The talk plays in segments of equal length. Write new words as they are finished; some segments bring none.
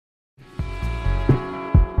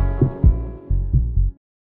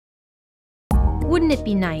Wouldn't it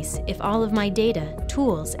be nice if all of my data,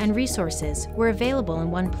 tools, and resources were available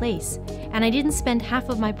in one place, and I didn't spend half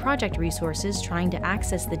of my project resources trying to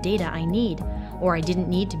access the data I need, or I didn't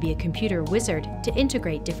need to be a computer wizard to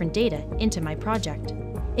integrate different data into my project?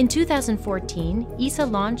 In 2014, ESA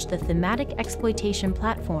launched the Thematic Exploitation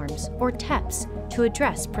Platforms, or TEPs, to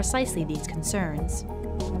address precisely these concerns.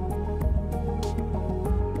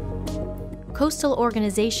 Coastal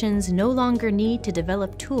organizations no longer need to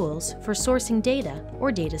develop tools for sourcing data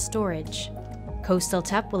or data storage. Coastal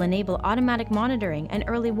TEP will enable automatic monitoring and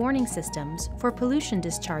early warning systems for pollution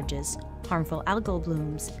discharges, harmful algal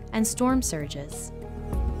blooms, and storm surges.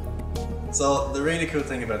 So the really cool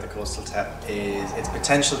thing about the Coastal TEP is its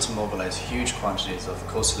potential to mobilize huge quantities of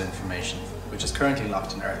coastal information, which is currently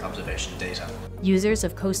locked in Earth observation data. Users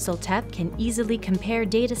of Coastal TEP can easily compare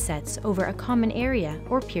data sets over a common area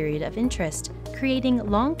or period of interest, creating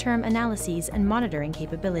long-term analyses and monitoring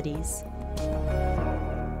capabilities.